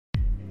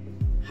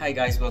Hi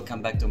guys,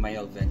 welcome back to my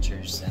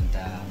adventures, and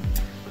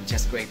I'm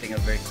just creating a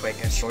very quick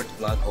and short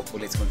vlog.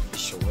 Hopefully it's going to be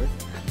short.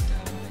 And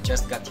I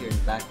just got here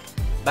back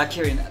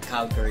here in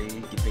Calgary.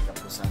 Gipick up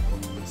ko sa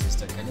akong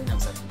sister kanina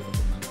sa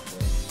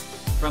Pagmangkon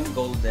from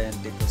Golden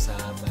dito sa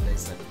balay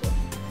sa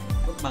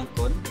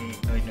Pagmangkon.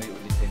 Noy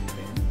ulitin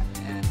din,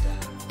 and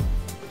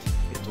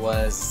it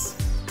was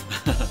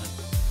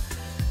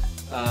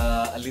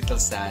a little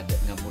sad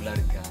nga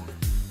mularga,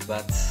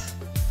 but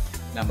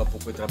nama po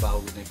ko trabaho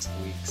next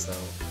week, so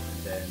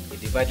then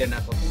i-divide na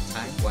ako ng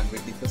time, 1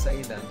 week dito sa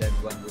ila, then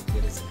 1 week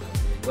dito sa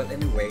Calgary. Well,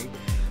 anyway,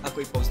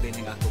 ako i-post din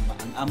ang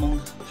among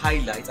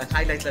highlights. Ang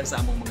highlights lang sa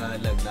among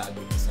mga laglaag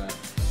dito sa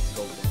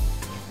Golden.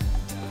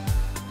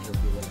 I hope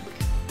you will like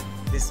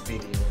this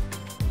video.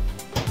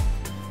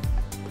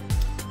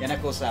 Yan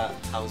ako sa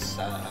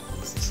house sa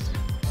akong sister,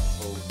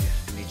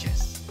 ni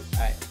Jess.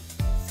 Alright,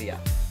 see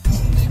ya.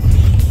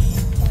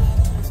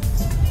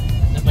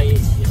 Napay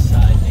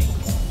isa, I think.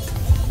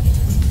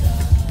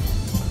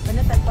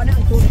 Ano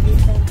ang tulad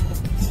dito?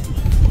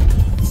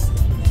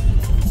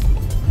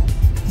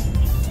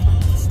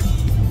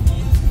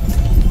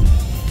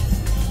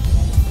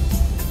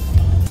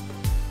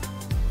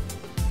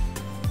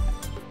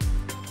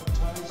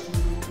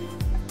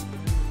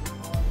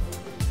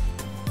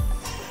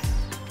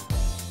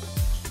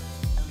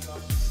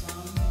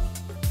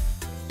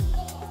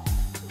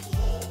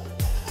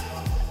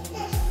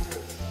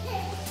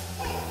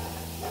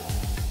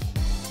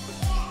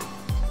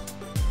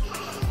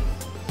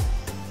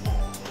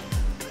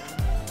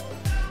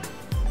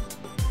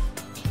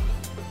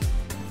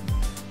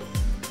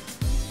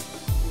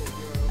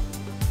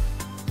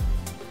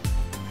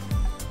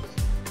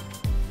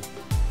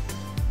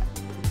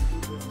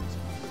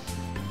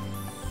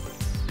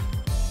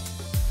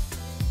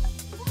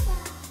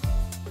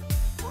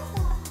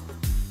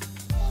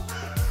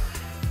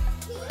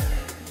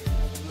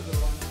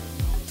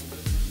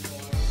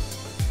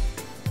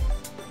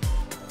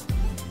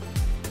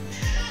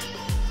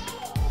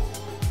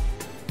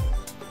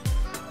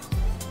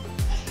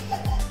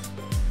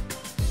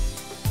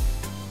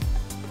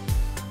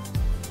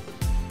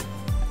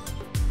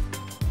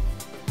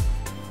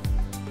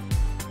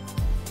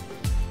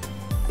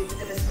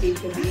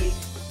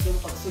 Yung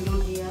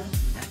pagsulod niya.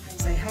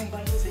 Say hi.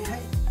 Say hi.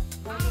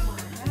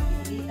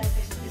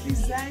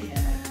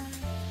 Lisaya.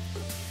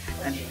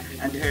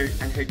 And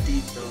her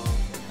tito.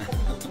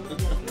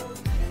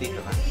 Tito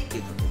ka?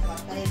 Tito.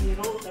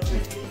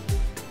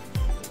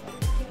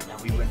 Now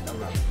we went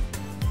around.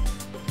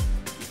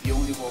 If you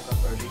only woke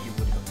up early, you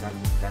would have gone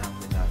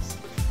with us.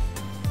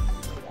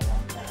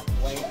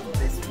 Way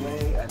this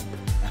way and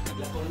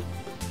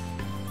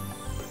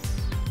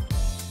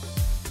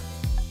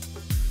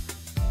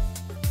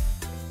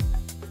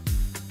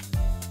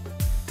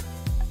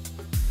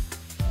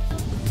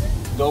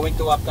going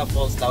to Apta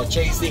Falls now,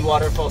 chasing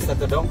waterfalls na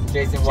to dong.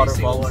 Chasing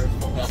waterfalls.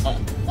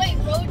 Wait,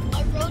 a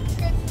road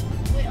trip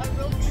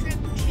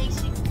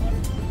chasing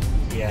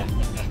waterfalls. Yeah.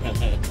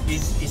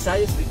 Is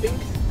Isaiah sleeping?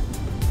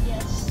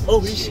 Yes.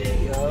 Oh, is she?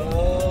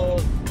 Oh.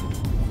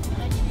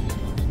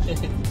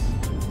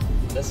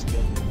 That's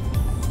good.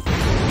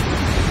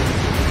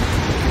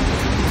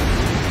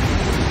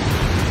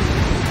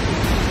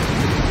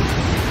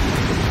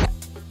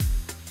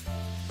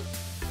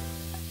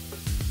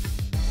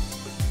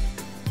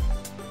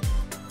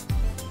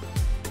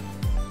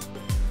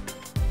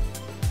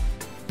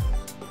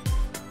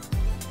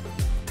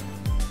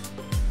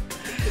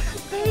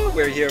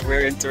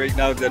 We're entering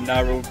now the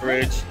narrow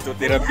bridge to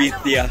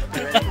Tirabitya.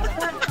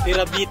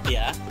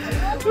 Tirabitya?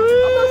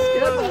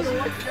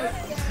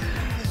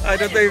 I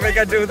don't know if I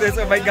can do this.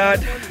 Oh my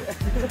god.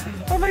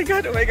 Oh my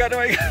god, oh my god,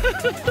 oh my god.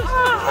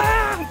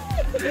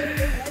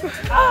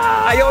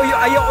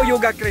 Ayaw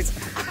yoga, Chris.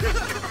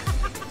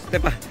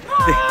 Diba?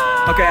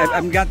 Okay,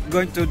 I'm not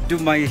going to do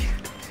my...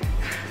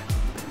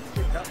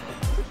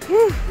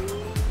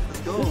 Let's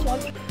go.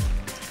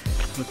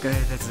 Okay,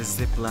 that's the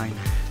zip line.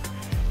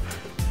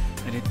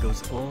 And it goes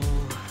all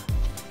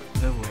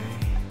the way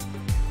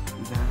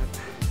that,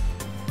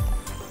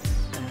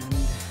 and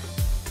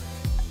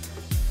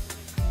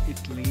it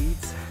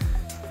leads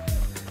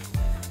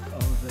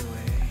all the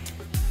way.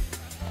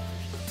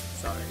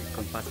 Sorry,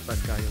 kung pas-pas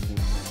kayo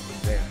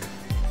movement there.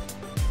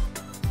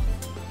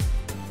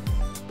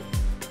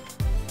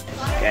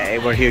 Okay,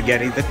 we're here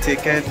getting the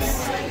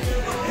tickets.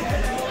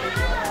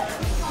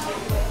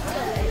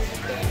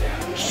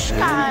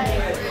 Hi.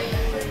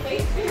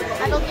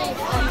 I don't think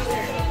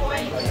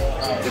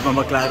Di ba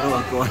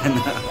maklaro ang kuha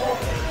na?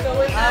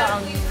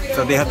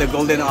 So they have the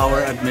golden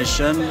hour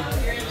admission,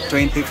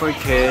 20 for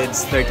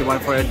kids, 31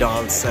 for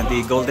adults, and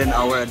the golden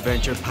hour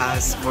adventure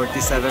pass,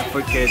 47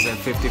 for kids and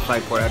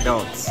 55 for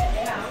adults.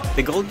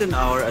 The golden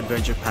hour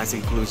adventure pass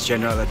includes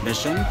general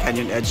admission,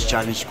 Canyon Edge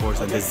challenge course,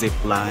 and the zip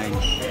line,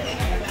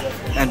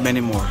 and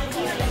many more.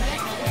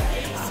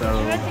 So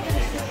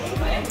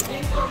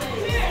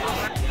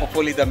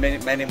hopefully the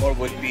many more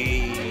would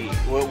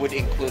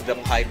include the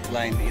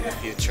pipeline in the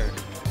future.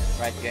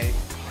 Right, Gabe?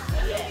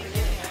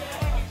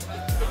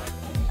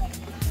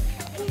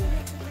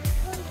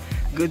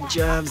 Good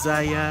job,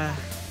 Zaya.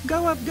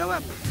 Go up, go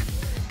up.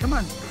 Come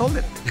on, hold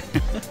it.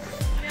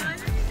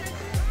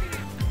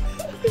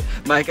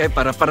 Mike, ay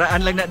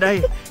para-paraan lang na,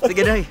 Day. Sige,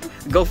 Day.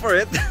 Go for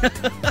it.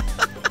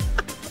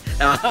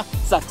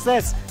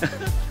 Success.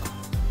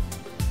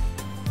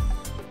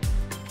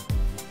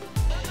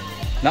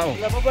 Nao,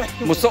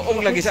 musuong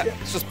lagi sa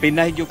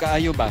suspinay yung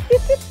kaayo ba?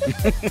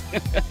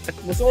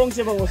 Musuong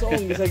siya ba?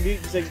 Musuong.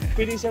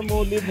 Pwede siya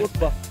mo libot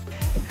ba?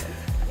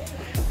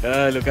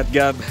 Look at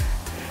Gab.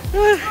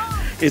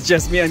 It's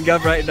just me and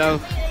Gab right now.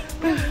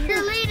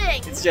 You're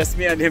leading. It's just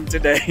me and him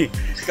today.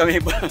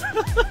 Kami ba?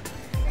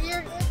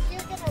 You're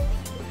gonna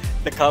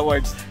lead. The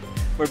cowards.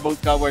 We're both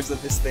cowards at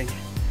this thing.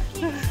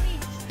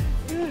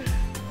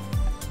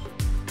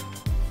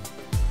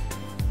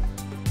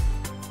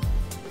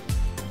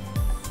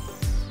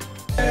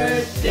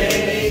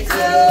 Birthday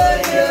to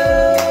you.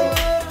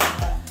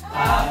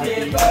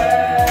 Happy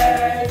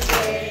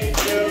birthday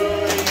to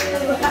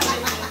you.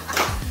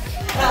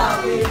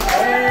 Happy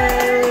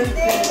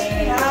birthday.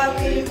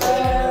 Happy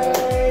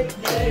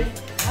birthday.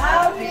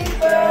 Happy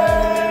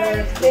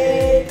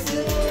birthday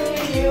to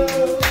you.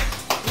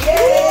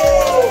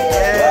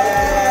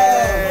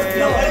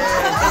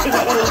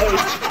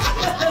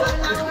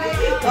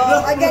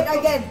 Oh,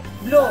 again.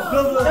 Blow.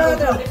 Blow.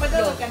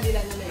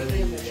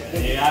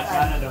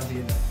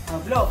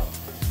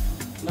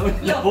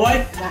 Blow.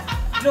 Boy!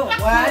 Blow.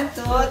 1,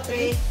 2,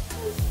 3.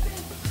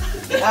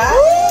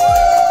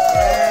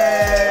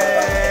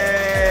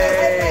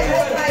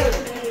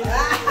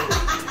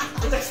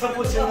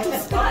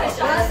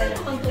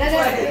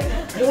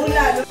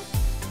 Lula.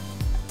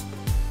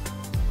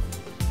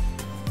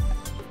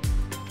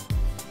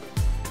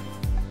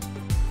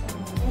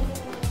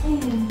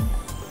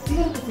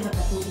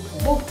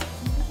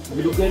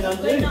 Bilugay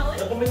natin.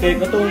 Kaya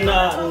katong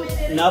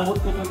naabot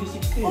ko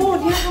 2016. Oh,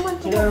 di naman.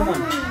 Sila naman.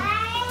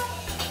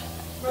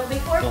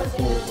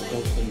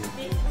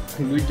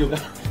 Video ka?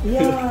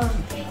 Yeah.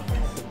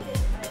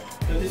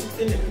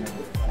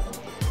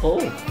 2016 Oo.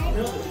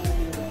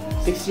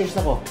 6 years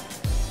ako.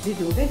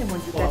 Dito, ganyan naman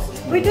dito.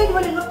 Wait,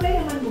 wala nga play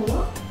naman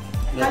mo.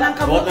 Kalang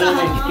Buhat na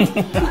lang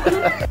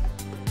kabuka.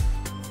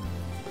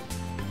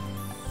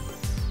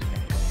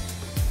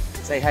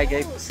 Say hi,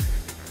 Gabe.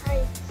 Hi.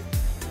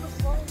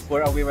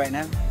 Where are we right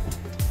now?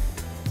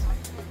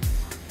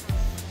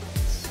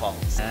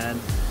 Falls. And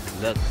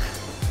look.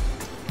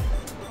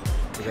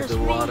 Look at the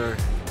Trust me. water.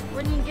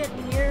 When you get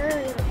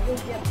nearer, you'll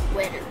get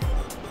wetter.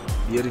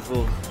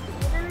 Beautiful.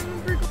 I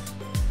remember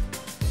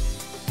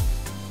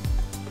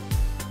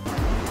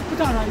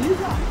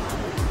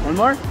One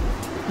more?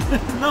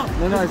 No,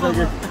 it's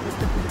okay.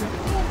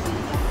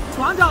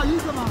 广角一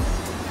个吗？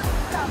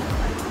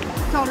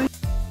找人。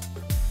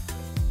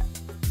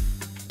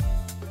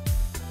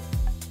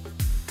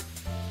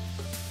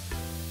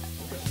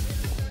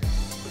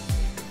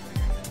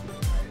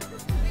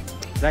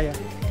 Zaya.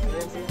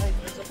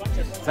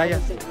 Zaya.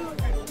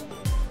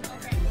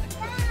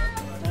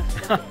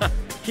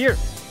 Here.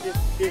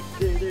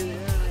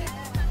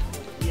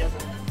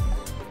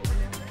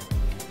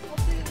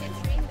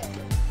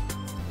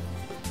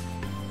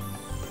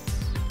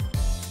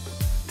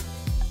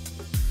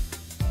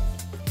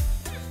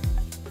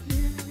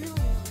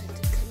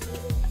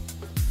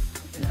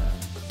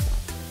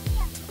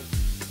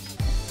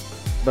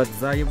 But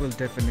Zaya will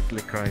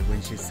definitely cry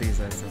when she sees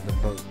us on the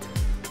boat.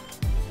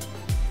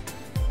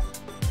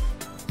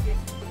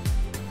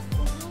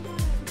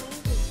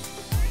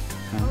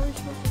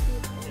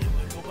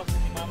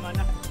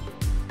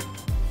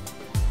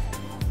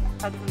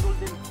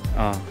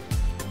 Ah.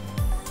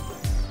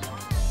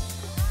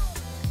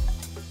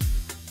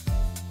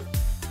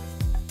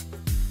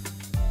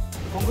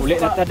 Uli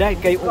na taday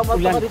kay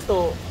ulan.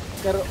 dito.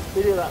 Pero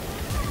pili ra.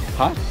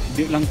 Ha?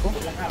 Di lang ko.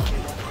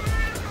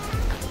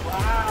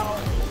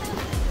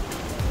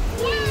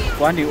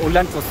 Kuan di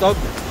ulan kusog.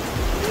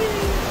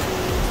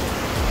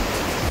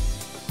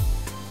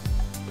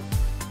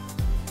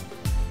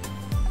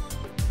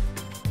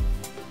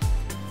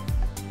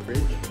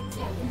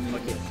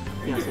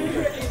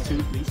 Two,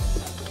 please.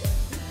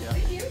 Yeah.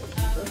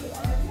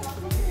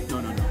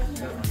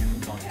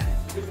 No.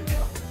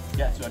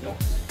 Yeah, 2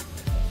 adults.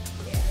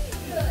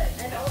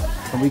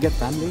 Can we get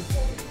family?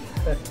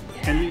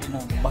 Can we,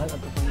 no, bahal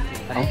ato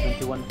pang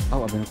 21.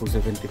 Oh, abi na ko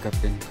 70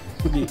 captain.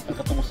 Hindi, ang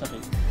katong sa kay.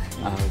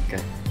 Ah,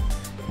 okay.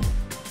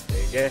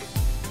 Sige.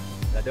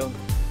 Ladong.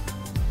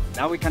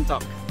 Now we can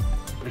talk.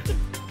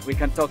 We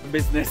can talk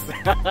business. So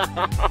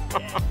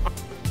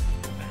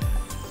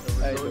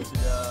we're going to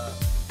the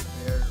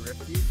bear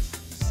refuge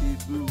to see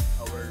Boo,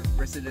 our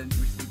resident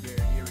grizzly bear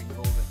here in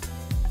Golden.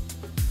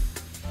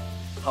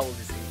 How old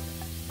is he?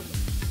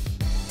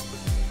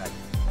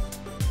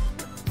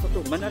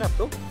 Ito, manarap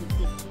to?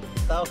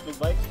 Tao, may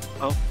bike.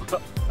 Oh.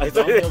 I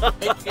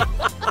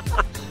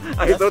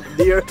thought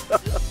deer.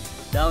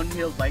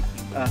 Downhill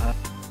biking.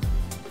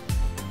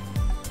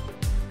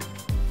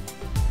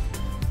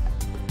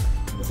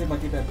 Kasi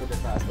makita ko sa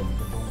taas doon,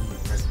 itong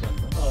restaurant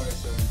ba? Oh,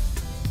 restaurant.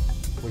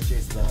 Which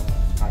is the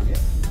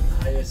highest.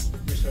 Highest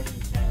restaurant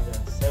in Canada.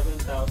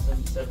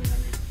 7,700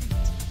 feet.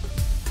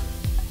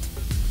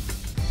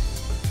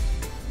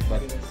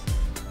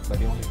 but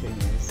the only thing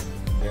is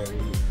very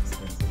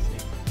expensive.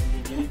 And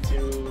you need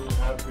to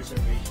have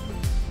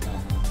reservations. Yeah.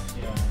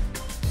 Yeah.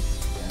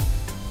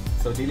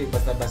 So dili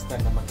basta-basta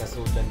na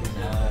makasulan din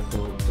na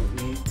to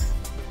eat.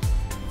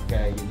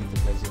 Kaya you need to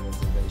place your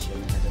reservation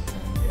ahead of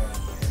time. Yeah.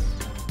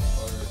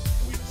 Or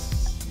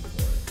weeks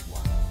before.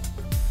 Wow.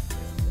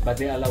 But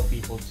they allow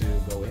people to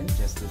go in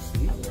just to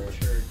see? I'm not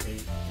sure.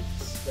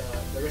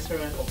 The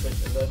restaurant opens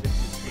 11 to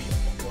 3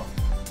 o'clock.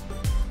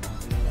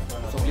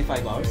 It's only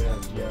 5 hours?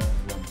 Yeah.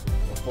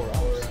 4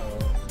 hours?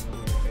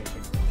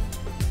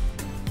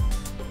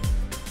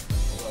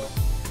 Well,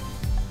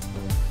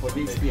 for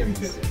the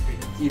experience.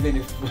 Even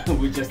if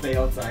we just stay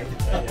outside.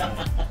 Yeah.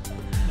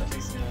 At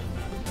least the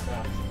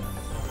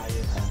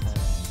highest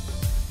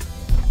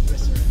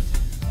restaurant.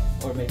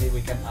 Or maybe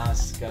we can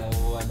ask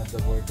one of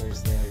the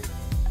workers there,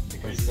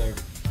 because serve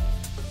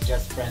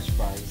just French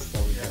fries,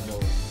 so we can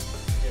go.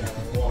 Yeah,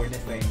 We're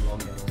not staying long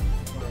at all.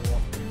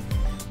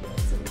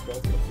 So we cross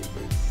the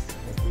figures.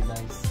 Must be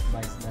nice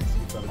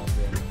view from up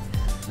there.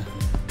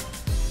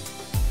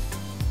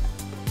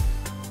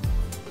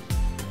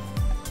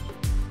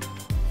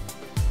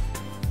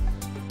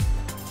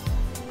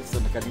 So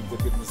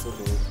nakalingkod yun mo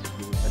sulod,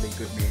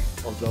 nakalingkod me.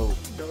 Although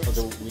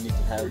we need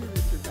to have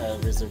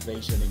a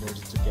reservation in order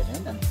to get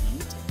in and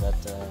eat, but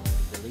the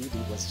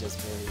lady was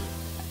just very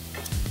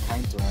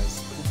kind to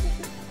us.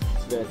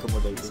 The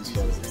accommodation, she's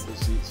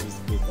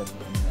good at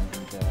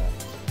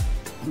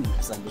and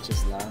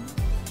sandwiches lang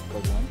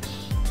for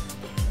lunch.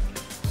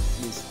 At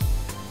least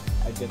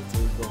I get to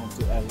go home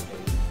to LA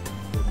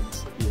with an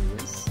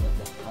experience at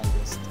the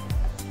highest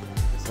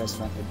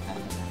restaurant in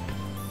Canada.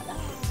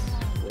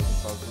 Waiting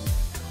for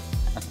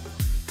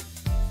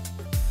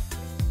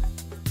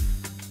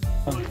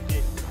me.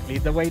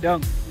 Lead the way down.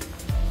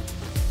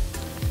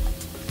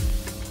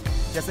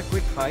 Just a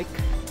quick hike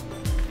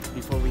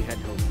before we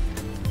head home.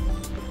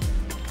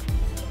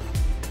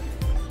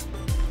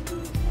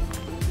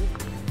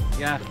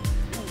 Yeah.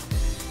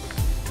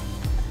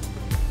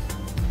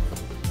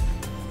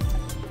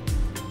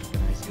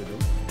 Nice view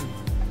though.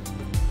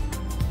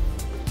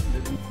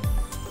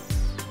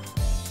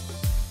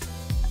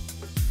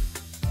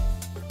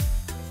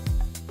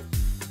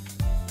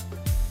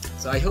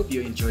 So I hope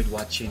you enjoyed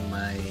watching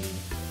my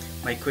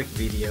quick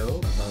video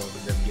about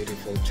the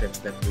beautiful trips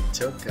that we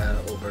took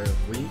over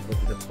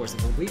the course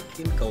of a week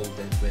in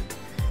Golden with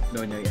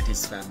Noynoy and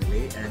his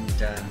family. And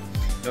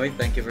Noy,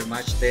 thank you very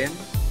much then.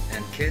 And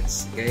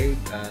kids, Gabe,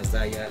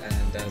 Zaya,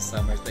 and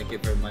Summer, thank you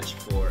very much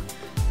for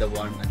the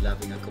warm and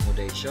loving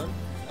accommodation.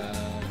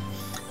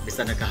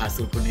 Bisa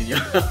nakahassle ko ninyo.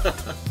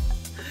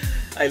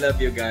 I love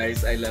you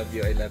guys. I love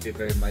you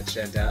very much,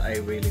 and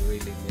I really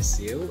miss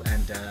you.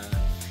 And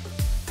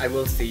I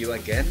will see you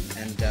again,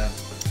 and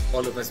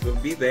all of us will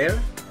be there.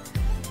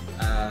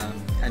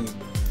 And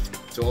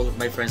to all of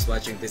my friends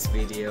watching this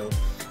video,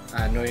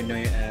 Noy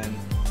and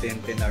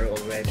Tintin are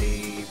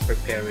already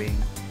preparing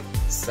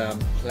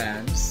some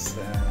plans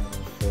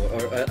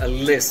or a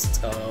list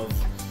of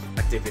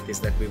activities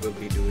that we will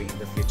be doing in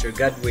the future,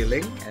 God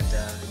willing, and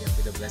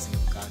with the blessing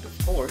of God, of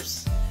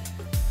course.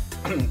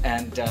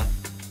 And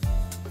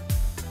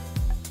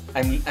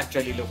I'm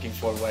actually looking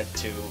forward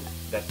to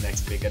that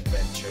next big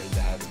adventure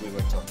that we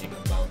were talking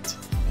about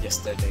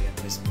yesterday and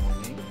this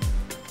morning.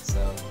 So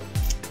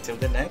till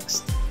the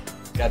next,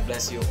 God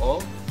bless you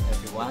all,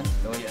 everyone,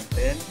 Noy and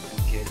Tin and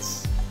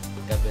kids.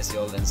 God bless you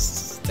all and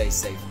stay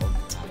safe all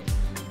the time.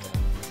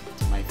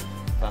 My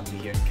family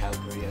here in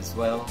Calgary as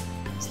well,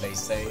 stay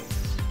safe.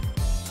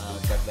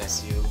 God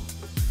bless you,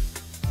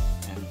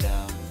 and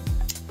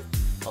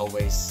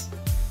always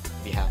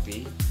be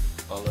happy,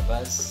 all of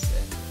us,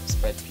 and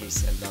spread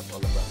peace and love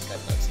all around. God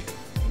loves you.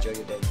 Enjoy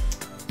your day.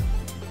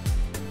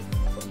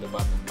 From the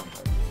bottom of my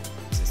heart,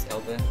 this is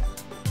Elvin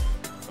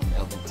from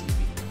Elvin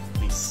TV.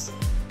 Please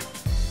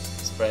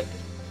spread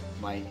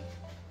my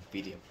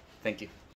video. Thank you.